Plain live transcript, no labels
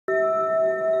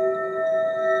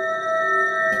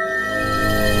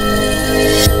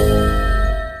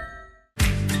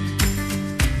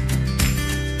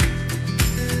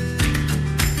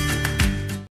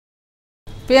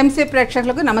PMC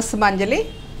ప్రేక్షకులకు నమస్సుమాంజలి.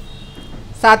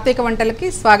 సాత్విక వంటలకి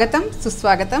స్వాగతం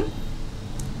సుస్వాగతం.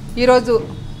 ఈరోజు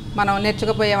మనం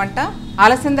నేర్చుకోబోయే వంట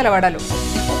అలసందల వడలు.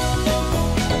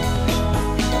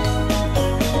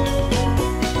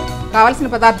 కావలసిన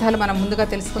పదార్థాలు మనం ముందుగా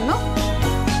తెలుసుకుందాం.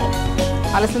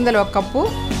 అలసందలు 1 కప్పు,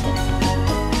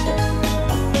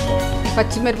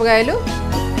 పచ్చిమిరపకాయలు,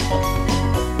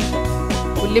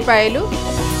 ఉల్లిపాయలు,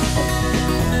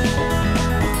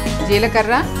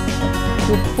 జీలకర్ర,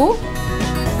 ఉప్పు,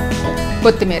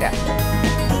 కొత్తిమీర.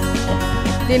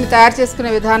 దీన్ని తయారు చేసుకునే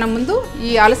విధానం ముందు ఈ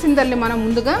అలసందల్ని మనం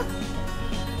ముందుగా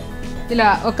ఇలా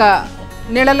ఒక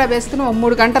నీళ్ళలో వేసుకుని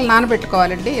 3 గంటలు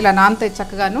నానబెట్టుకోవాలండి. ఇలా నానతాయి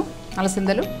చక్కగాను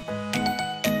అలసందలు.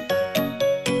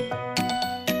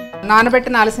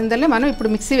 నానబెట్టిన అలసందల్ని మనం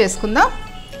ఇప్పుడు మిక్సీ వేసుకుందాం.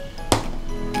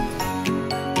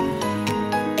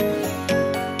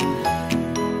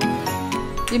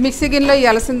 ఈ మిక్సీ గిన్నెలో ఈ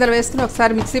అలసందలు వేసుకుని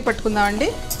ఒకసారి మిక్సీ పట్టుకుందామండి.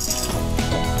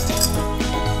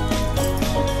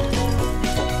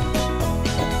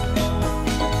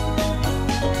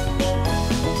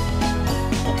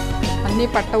 అన్నీ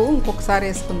పట్టవు, ఇంకొకసారి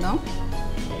వేసుకుందాం.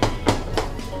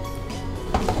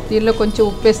 దీనిలో కొంచెం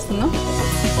ఉప్పు వేసుకుందాం.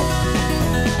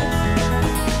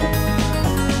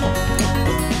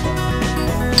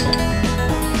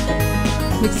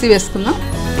 మిక్సీ వేసుకుందాం.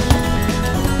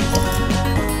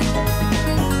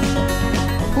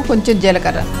 కొంచెం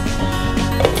జీలకర్ర,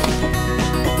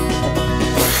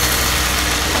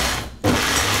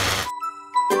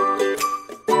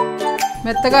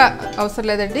 మెత్తగా అవసరం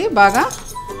లేదండి, బాగా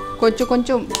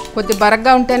కొంచెం కొద్ది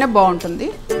బరగ్గా ఉంటేనే బాగుంటుంది.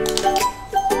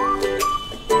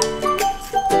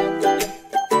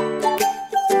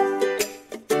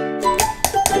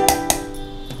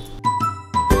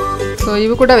 సో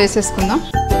ఇవి కూడా వేసేసుకుందాం.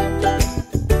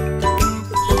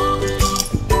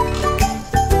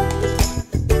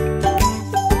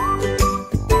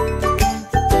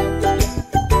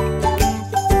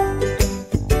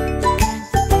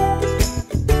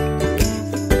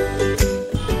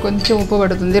 కొంచెం ఉప్పు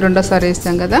పడుతుంది, రెండోసారి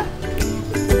వేస్తాం కదా.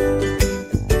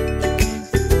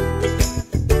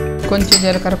 కొంచెం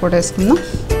జీలకర్ర కూడా వేసుకుందాం.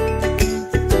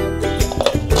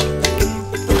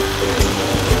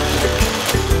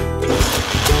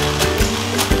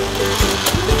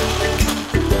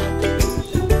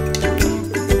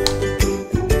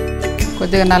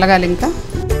 కొద్దిగా నలగాలి. ఇంకా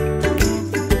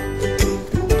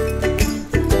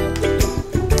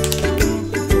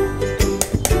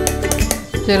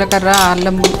జీలకర్ర,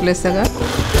 అల్లం ముక్కలు వేసాగా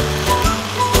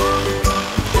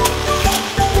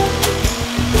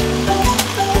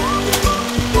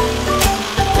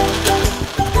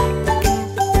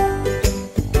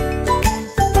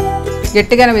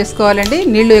గట్టిగానే వేసుకోవాలండి.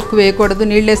 నీళ్లు ఎక్కువ వేయకూడదు,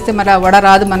 నీళ్ళు వేస్తే మళ్ళీ వడ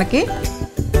రాదు మనకి.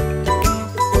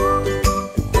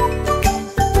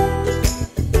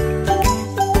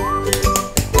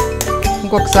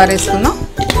 ఇంకొకసారి వేసుకుందాం.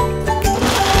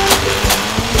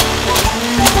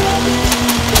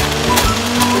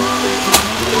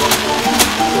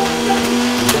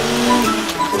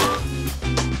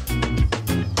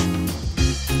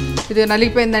 ఇది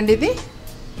నలిగిపోయిందండి. ఇది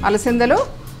అలసందలు,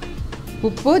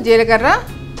 ఉప్పు, జీలకర్ర,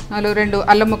 2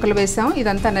 అల్లం ముక్కలు వేసాము.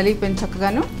 ఇదంతా నలిగిపోయింది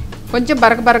చక్కగాను. కొంచెం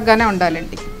బరకగానే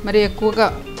ఉండాలండి, మరి ఎక్కువగా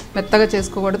మెత్తగా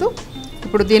చేసుకోకూడదు.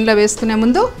 ఇప్పుడు దీనిలో వేసుకునే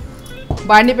ముందు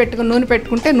బాండి పెట్టుకుని నూనె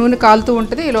పెట్టుకుంటే నూనె కాలుతూ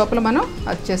ఉంటుంది. ఈ లోపల మనం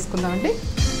అది చేసుకుందామండి.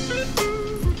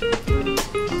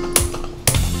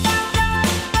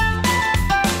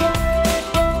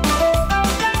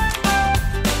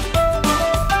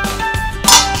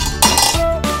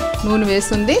 నూనె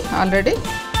వేస్తుంది ఆల్రెడీ.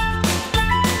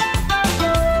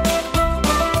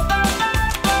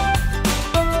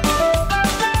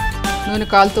 నూనె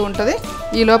కాలుతూ ఉంటుంది.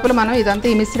 ఈ లోపల మనం ఇదంతా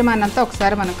ఈ మిశ్రమాన్ని అంతా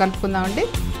ఒకసారి మనం కలుపుకుందామండి.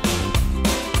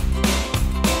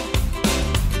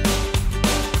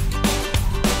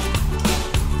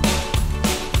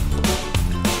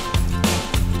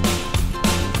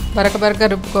 బరక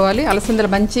రుబ్బుకోవాలి. అలసందలు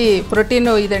మంచి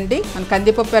ప్రోటీన్ ఇదండి. మన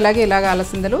కందిపప్పు అలాగే ఇలాగ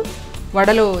అలసందలు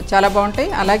వడలు చాలా బాగుంటాయి.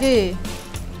 అలాగే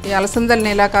ఈ అలసందల్ని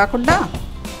ఇలా కాకుండా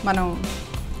మనం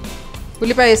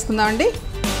ఉల్లిపాయ వేసుకుందామండి.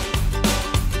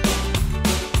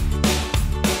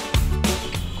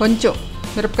 కొంచెం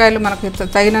మిరపకాయలు మనకు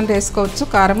తగినంత వేసుకోవచ్చు.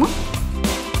 కారము,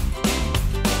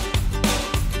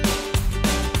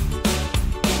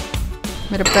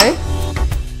 మిరపకాయ,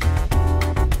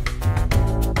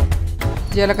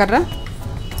 జీలకర్ర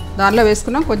దానిలో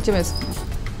వేసుకున్నాం. కొంచెం వేసుకున్నాం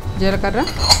జీలకర్ర,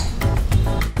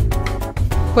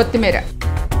 కొత్తిమీర,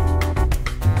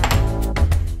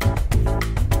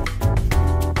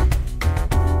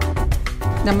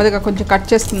 నెమ్మదిగా కొంచెం కట్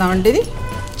చేసుకుందామండి. ఇది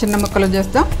చిన్న ముక్కలు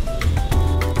చేస్తాం.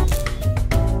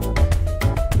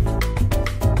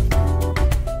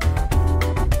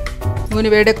 నూనె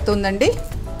వేడెక్కుతుందండి.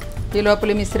 ఈ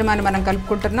లోపల మిశ్రమాన్ని మనం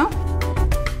కలుపుకుంటున్నాం.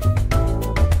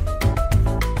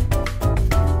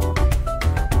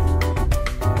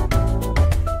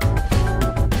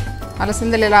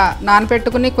 అలసిందలు ఇలా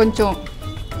నానపెట్టుకుని కొంచెం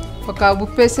ఒక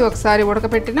ఉప్పు వేసి ఒకసారి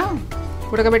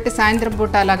ఉడకబెట్టి సాయంత్రం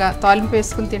పూట అలాగా తాలింపు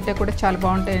వేసుకుని తింటే కూడా చాలా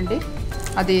బాగుంటాయండి.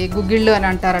 అది గుగ్గిళ్ళు అని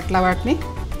అంటారు అట్లా వాటిని.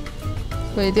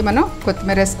 ఇది మనం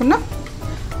కొత్తిమీర వేసుకున్నాం.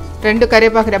 2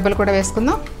 కరివేపాకు రెబ్బలు కూడా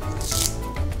వేసుకుందాం.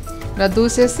 ఇలా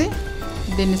దూసేసి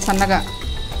దీన్ని సన్నగా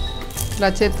ఇలా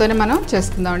చేత్తోనే మనం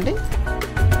చేసుకుందామండి.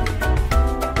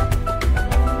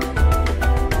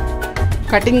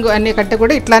 కటింగ్ అన్ని కట్టే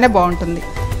కూడా ఇట్లానే బాగుంటుంది.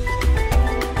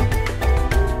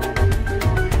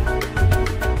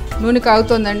 నూనె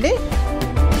కాగుతుందండి.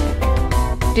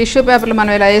 టిష్యూ పేపర్లు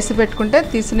మనం ఇలా వేసి పెట్టుకుంటే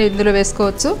తీసి ఇందులో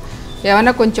వేసుకోవచ్చు.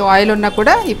 ఏమైనా కొంచెం ఆయిల్ ఉన్నా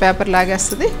కూడా ఈ పేపర్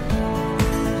లాగేస్తుంది.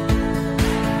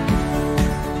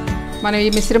 మనం ఈ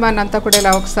మిశ్రమాన్ని అంతా కూడా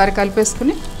ఇలా ఒకసారి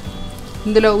కలిపేసుకుని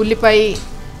ఇందులో ఉల్లిపాయ,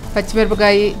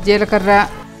 పచ్చిమిరపకాయ, జీలకర్ర,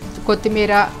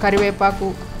 కొత్తిమీర, కరివేపాకు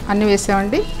అన్నీ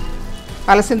వేసామండి.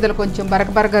 అలసిందలు కొంచెం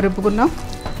బరకబరగా రుబ్బుకున్నాం.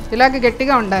 ఇలాగే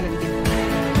గట్టిగా ఉండాలండి.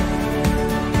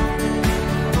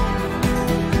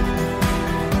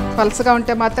 పలసగా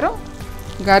ఉంటే మాత్రం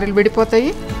గారెలు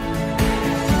విడిపోతాయి.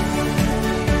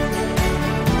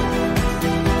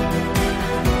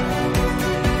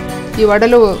 ఈ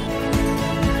వడలు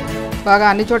బాగా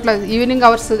అన్ని చోట్ల ఈవినింగ్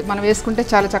అవర్స్ మనం వేసుకుంటే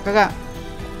చాలా చక్కగా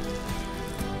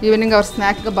ఈవినింగ్ అవర్స్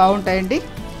స్నాక్గా బాగుంటాయండి.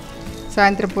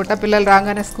 సాయంత్రం పూట పిల్లలు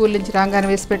రాగానే స్కూల్ నుంచి రాగానే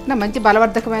వేసి పెట్టిన మంచి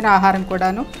బలవర్ధకమైన ఆహారం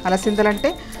కూడాను.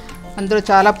 అలసిందలంటే అందులో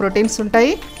చాలా ప్రోటీన్స్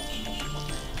ఉంటాయి.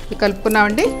 ఇది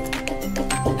కలుపుకున్నామండి.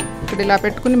 ఇప్పుడు ఇలా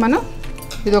పెట్టుకుని మనం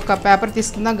ఇది ఒక పేపర్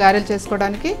తీసుకుందాం గారెలు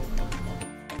చేసుకోవడానికి.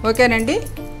 ఓకేనండి,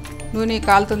 నూనె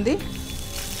కాలుతుంది.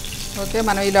 ఓకే,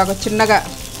 మనం ఇలాగ చిన్నగా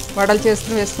వడలు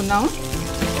చేసుకుని వేసుకుందాము.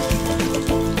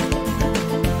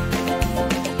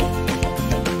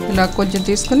 ఇలా కొంచెం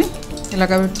తీసుకుని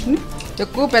ఇలాగ పెట్టుకుని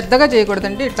ఎక్కువ పెద్దగా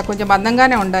చేయకూడదండి. ఇట్లా కొంచెం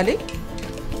మందంగానే ఉండాలి.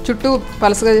 చుట్టూ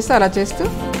పలసగా చేస్తే అలా చేస్తూ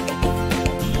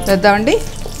వేద్దామండి.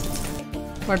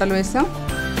 వడలు వేసాం.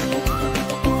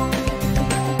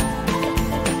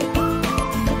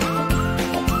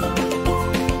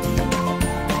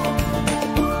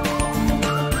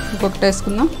 ఇంకొకటి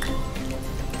వేసుకుందాం.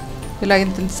 ఇలా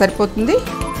ఇంత సరిపోతుంది.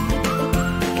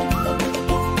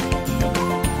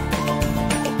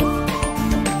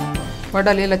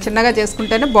 వడలు ఇలా చిన్నగా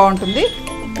చేసుకుంటేనే బాగుంటుంది.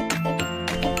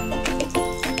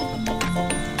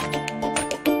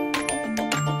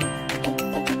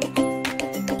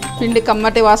 పిండి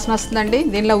కమ్మటి వాసన వస్తుందండి.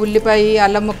 దీనిలో ఉల్లిపాయ,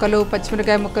 అల్లం ముక్కలు,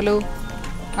 పచ్చిమిరకాయ ముక్కలు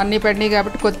అన్నీ పడినాయి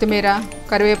కాబట్టి కొత్తిమీర,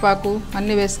 కరివేపాకు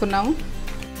అన్నీ వేసుకున్నాము.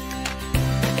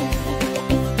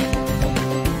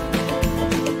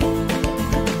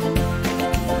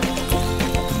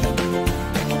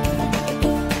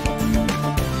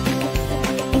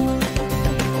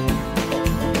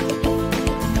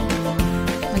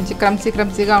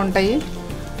 క్రంసీగా ఉంటాయి.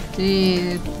 ఈ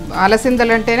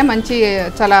అలసిందలు అంటేనే మంచి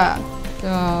చాలా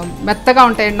మెత్తగా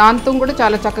ఉంటాయి. నానతం కూడా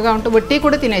చాలా చక్కగా ఉంటాయి. వట్టి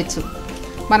కూడా తినేయచ్చు.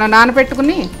 మనం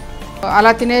నానబెట్టుకుని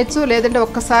అలా తినేయచ్చు. లేదంటే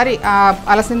ఒక్కసారి ఆ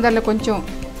అలసిందల్ని కొంచెం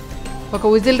ఒక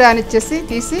విజిల్ రానిచ్చేసి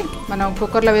తీసి మనం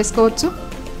కుక్కర్లో వేసుకోవచ్చు.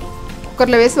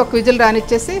 కుక్కర్లో వేసి ఒక విజిల్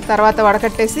రానిచ్చేసి తర్వాత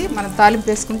వడకట్టేసి మనం తాలింపు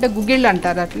వేసుకుంటే గుగ్గిళ్ళు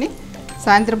అంటారు వాటిని.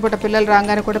 సాయంత్రం పూట పిల్లలు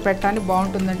రాగానే కూడా పెట్టడానికి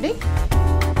బాగుంటుందండి.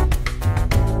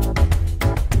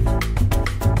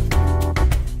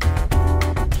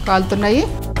 కాలుతున్నాయి.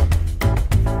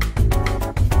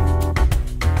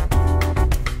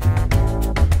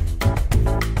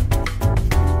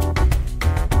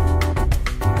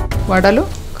 వడలు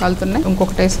కాలుతున్నాయి.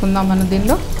 ఇంకొకటి వేసుకుందాం మనం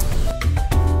దీనిలో.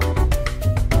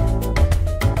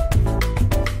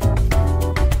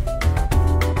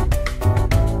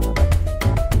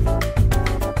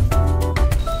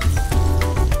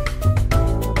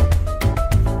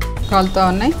 కాలుతూ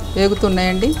ఉన్నాయి,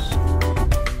 వేగుతున్నాయండి.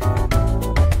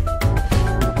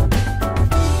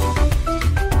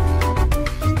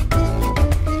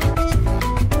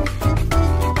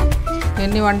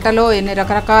 ఎన్ని వంటలో ఎన్ని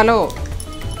రకరకాలో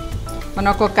మనం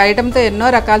ఒక్కొక్క ఐటెంతో ఎన్నో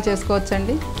రకాలు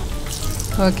చేసుకోవచ్చండి.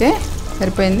 ఓకే,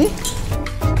 సరిపోయింది.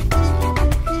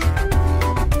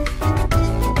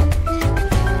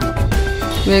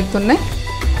 వేగుతున్నాయి.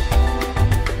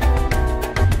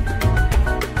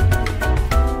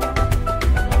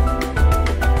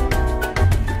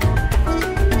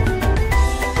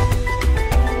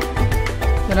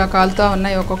 ఇలా కాలుతూ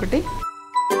ఉన్నాయి ఒక్కొక్కటి.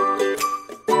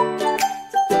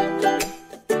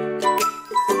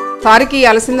 సార్కి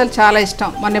అలసిందలు చాలా ఇష్టం.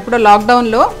 మొన్న ఎప్పుడో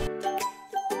లాక్డౌన్లో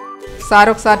సార్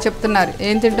ఒకసారి చెప్తున్నారు,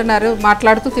 ఏం తింటున్నారు,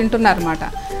 మాట్లాడుతూ తింటున్నారు అన్నమాట.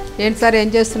 ఏంటి సార్ ఏం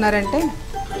చేస్తున్నారంటే,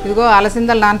 ఇదిగో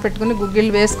అలసిందలు నానపెట్టుకుని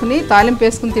గుగ్గిళ్ళు వేసుకుని తాలింపు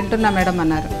వేసుకుని తింటున్నా మేడం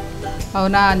అన్నారు.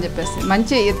 అవునా అని చెప్పేసి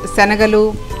మంచి శనగలు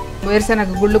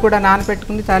వేరుశనగ గుళ్ళు కూడా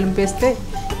నానపెట్టుకుని తాలింపు వేస్తే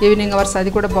ఈవినింగ్ అవర్స్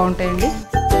అది కూడా బాగుంటాయండి.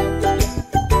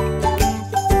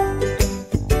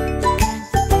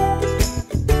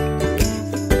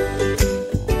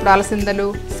 ఇప్పుడు అలసిందలు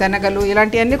శనగలు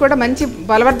ఇలాంటివన్నీ కూడా మంచి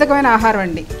బలవర్ధకమైన ఆహారం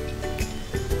అండి.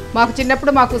 మాకు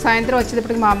చిన్నప్పుడు మాకు సాయంత్రం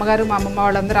వచ్చేటప్పటికి మా అమ్మగారు మా అమ్మమ్మ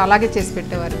వాళ్ళందరూ అలాగే చేసి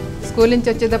పెట్టేవారు. స్కూల్ నుంచి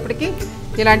వచ్చేటప్పటికి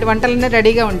ఇలాంటి వంటలన్నీ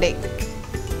రెడీగా ఉండేవి.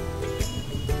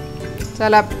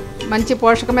 చాలా మంచి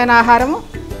పోషకమైన ఆహారము,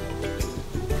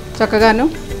 చక్కగాను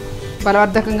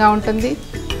బలవర్ధకంగా ఉంటుంది,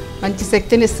 మంచి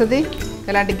శక్తిని ఇస్తుంది.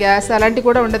 ఇలాంటి గ్యాస్ అలాంటివి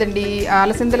కూడా ఉండదండి.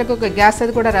 అలసిందలకు ఒక గ్యాస్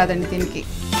అది కూడా రాదండి దీనికి.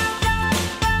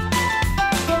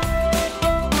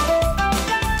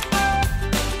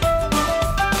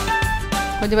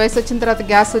 కొంచెం వయసు వచ్చిన తర్వాత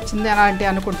గ్యాస్ వచ్చింది అలాంటివి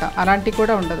అనుకుంటా, అలాంటివి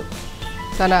కూడా ఉండదు.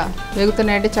 చాలా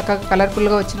వేగుతున్నాయండి, చక్కగా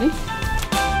కలర్ఫుల్గా వచ్చినాయి.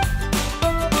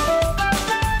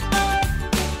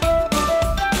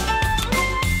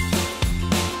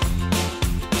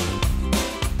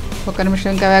 ఒక నిమిషం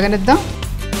ఇంకా వేగనిద్దాం.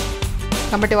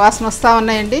 కాబట్టి వాసన వస్తూ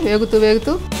ఉన్నాయండి వేగుతూ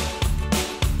వేగుతూ.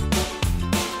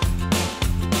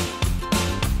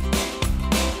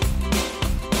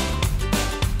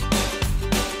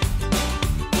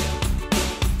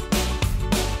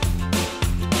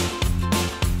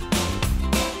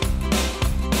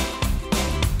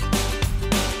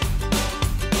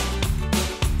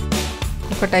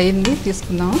 ఒకటి అయింది,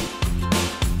 తీసుకుందాము.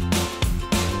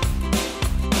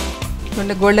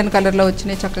 చూడండి గోల్డెన్ కలర్లో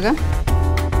వచ్చినాయి చక్కగా.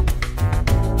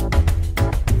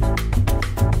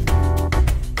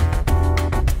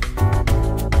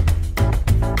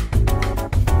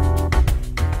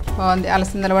 బాగుంది.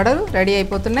 అలసిందల వడలు రెడీ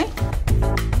అయిపోతున్నాయి.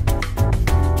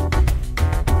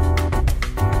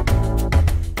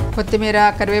 కొత్తిమీర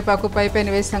కరివేపాకు పైన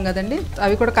వేసాం కదండి,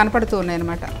 అవి కూడా కనపడుతూ ఉన్నాయి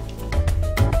అన్నమాట.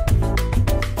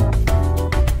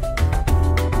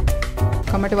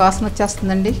 కమ్మటి వాసన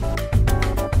వచ్చేస్తుందండి.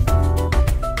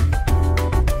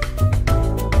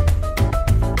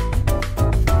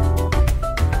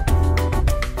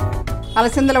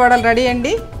 అలసిందల వడలు రెడీ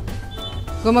అండి.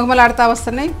 గుమగుమలాడుతూ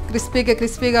వస్తున్నాయి,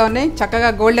 క్రిస్పీగా ఉన్నాయి, చక్కగా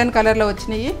గోల్డెన్ కలర్లో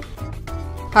వచ్చినాయి.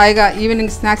 హాయిగా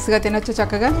ఈవినింగ్ స్నాక్స్గా తినొచ్చు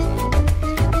చక్కగా.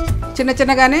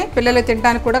 చిన్నగానే పిల్లలు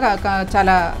తినడానికి కూడా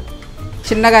చాలా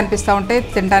చిన్నగా అనిపిస్తూ ఉంటాయి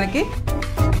తినడానికి.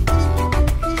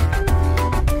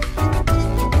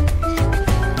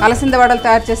 అలసింద వడలు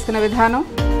తయారు చేసుకునే విధానం: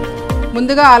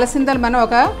 ముందుగా అలసిందలు మనం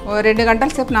ఒక 2 గంటల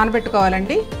సేపు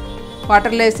నానబెట్టుకోవాలండి.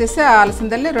 వాటర్లో వేసేసి ఆ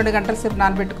అలసిందల్ని 2 గంటల సేపు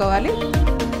నానబెట్టుకోవాలి.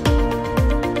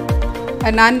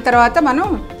 అది నానిన తర్వాత మనం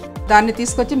దాన్ని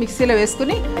తీసుకొచ్చి మిక్సీలో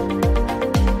వేసుకుని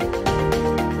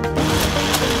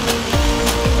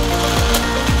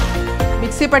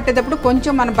మిక్సీ పట్టేటప్పుడు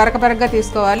కొంచెం మనం బరకగా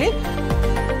తీసుకోవాలి.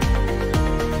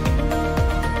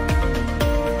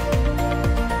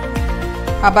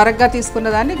 ఆ బరగ్గా తీసుకున్న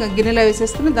దాన్ని గిన్నెలో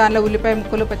వేసేసుకుని దానిలో ఉల్లిపాయ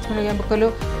ముక్కలు, పచ్చిమిరపకాయ ముక్కలు,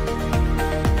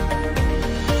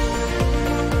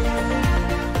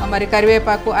 మరి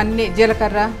కరివేపాకు అన్నీ,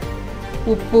 జీలకర్ర,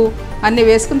 ఉప్పు అన్నీ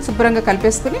వేసుకుని శుభ్రంగా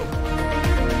కలిపేసుకుని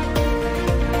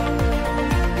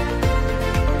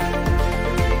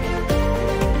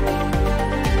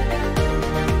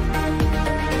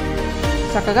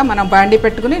చక్కగా మనం బాండీ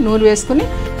పెట్టుకుని నూనె వేసుకుని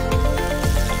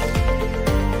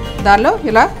దానిలో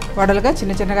ఇలా వడలుగా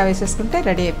చిన్నగా వేసేసుకుంటే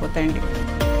రెడీ అయిపోతాయండి.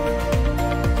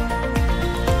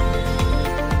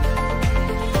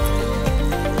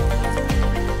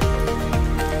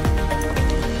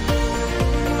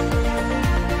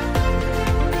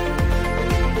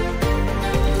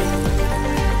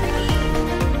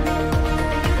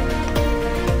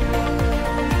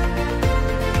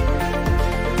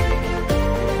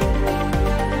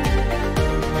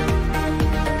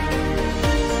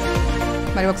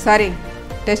 మరి ఒకసారి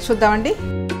టేస్ట్ చూద్దామండి.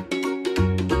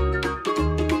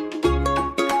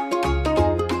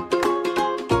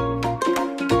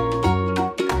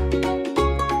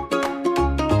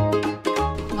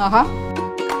 ఆహా,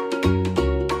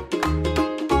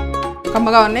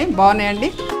 కమ్మగా ఉన్నాయి, బాగున్నాయండి.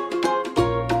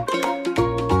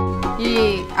 ఈ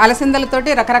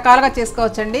అలసిందలతోటి రకరకాలుగా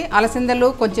చేసుకోవచ్చండి. అలసిందలు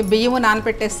కొంచెం బియ్యము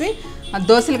నానబెట్టేసి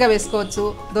దోశలుగా వేసుకోవచ్చు.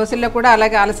 దోశల్లో కూడా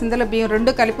అలాగే అలసిందలు బియ్యం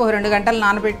 2 కలిపి 2 గంటలు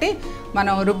నానబెట్టి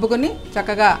మనం రుబ్బుకుని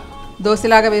చక్కగా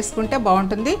దోశలాగా వేసుకుంటే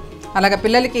బాగుంటుంది. అలాగే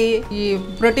పిల్లలకి ఈ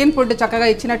ప్రోటీన్ ఫుడ్ చక్కగా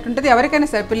ఇచ్చినట్టుంటుంది. ఎవరికైనా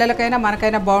సరే, పిల్లలకైనా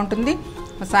మనకైనా బాగుంటుంది.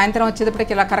 సాయంత్రం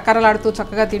వచ్చేటప్పటికి ఇలా కరకరలాడుతూ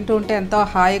చక్కగా తింటూ ఉంటే ఎంతో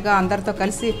హాయిగా, అందరితో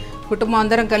కలిసి కుటుంబం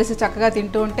అందరం కలిసి చక్కగా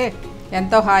తింటూ ఉంటే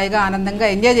ఎంతో హాయిగా ఆనందంగా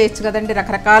ఎంజాయ్ చేయొచ్చు కదండి.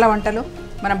 రకరకాల వంటలు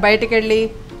మనం బయటికి వెళ్ళి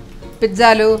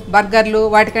పిజ్జాలు, బర్గర్లు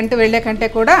వాటికంటూ వెళ్ళే కంటే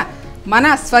కూడా మన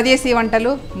స్వదేశీ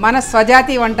వంటలు, మన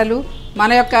స్వజాతి వంటలు,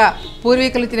 మన యొక్క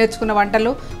పూర్వీకులు నేర్చుకున్న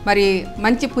వంటలు, మరి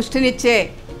మంచి పుష్టినిచ్చే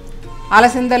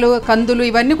అలసందలు, కందులు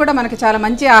ఇవన్నీ కూడా మనకి చాలా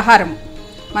మంచి ఆహారం.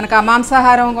 మనకు ఆ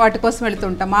మాంసాహారం వాటి కోసం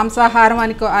వెళుతుంటాం. మాంసాహారం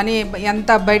అని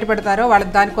ఎంత బయటపడతారో వాళ్ళ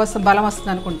దానికోసం బలం వస్తుంది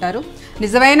అనుకుంటారు.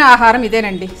 నిజమైన ఆహారం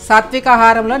ఇదేనండి. సాత్విక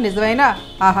ఆహారంలో నిజమైన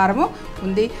ఆహారము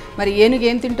ఉంది. మరి ఏనుగు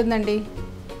ఏం తింటుందండి?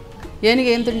 ఏనుగు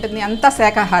ఏం తింటుంది? అంతా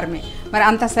శాకాహారమే. మరి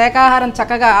అంత శాకాహారం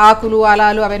చక్కగా ఆకులు,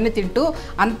 అలాలు అవన్నీ తింటూ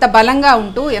అంత బలంగా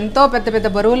ఉంటూ ఎంతో పెద్ద పెద్ద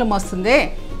బరువులు మోస్తుందే.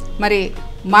 మరి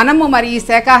మనము మరి ఈ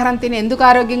శాకాహారం తిని ఎందుకు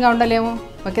ఆరోగ్యంగా ఉండలేము?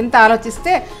 ఒకంత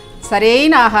ఆలోచిస్తే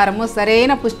సరైన ఆహారము,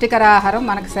 సరైన పుష్టికర ఆహారం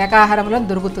మనకు శాకాహారంలో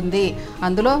దొరుకుతుంది.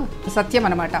 అందులో సత్యం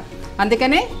అన్నమాట.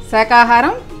 అందుకనే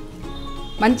శాకాహారం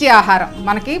మంచి ఆహారం,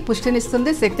 మనకి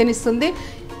పుష్టినిస్తుంది, శక్తినిస్తుంది.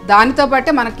 దానితో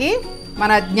పాటు మనకి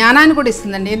మన జ్ఞానాన్ని కూడా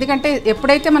ఇస్తుందండి. ఎందుకంటే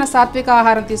ఎప్పుడైతే మన సాత్విక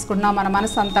ఆహారం తీసుకుంటున్నామో మన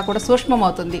మనసు అంతా కూడా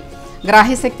సూక్ష్మమవుతుంది,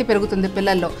 గ్రాహ్య శక్తి పెరుగుతుంది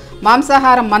పిల్లల్లో.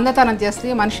 మాంసాహారం మందతనం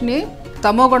చేస్తే మనిషిని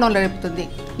తమో గుణంలో రేపుతుంది.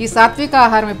 ఈ సాత్విక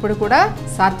ఆహారం ఎప్పుడు కూడా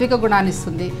సాత్విక గుణాన్ని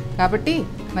ఇస్తుంది. కాబట్టి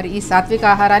మరి ఈ సాత్విక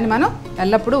ఆహారాన్ని మనం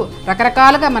ఎల్లప్పుడూ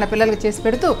రకరకాలుగా మన పిల్లలకు చేసి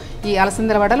పెడుతూ ఈ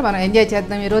అలసందల వడలు మనం ఎంజాయ్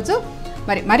చేద్దాం ఈరోజు.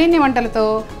 మరిన్ని వంటలతో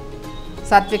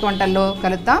సాత్విక వంటల్లో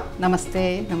కలుద్దాం. నమస్తే.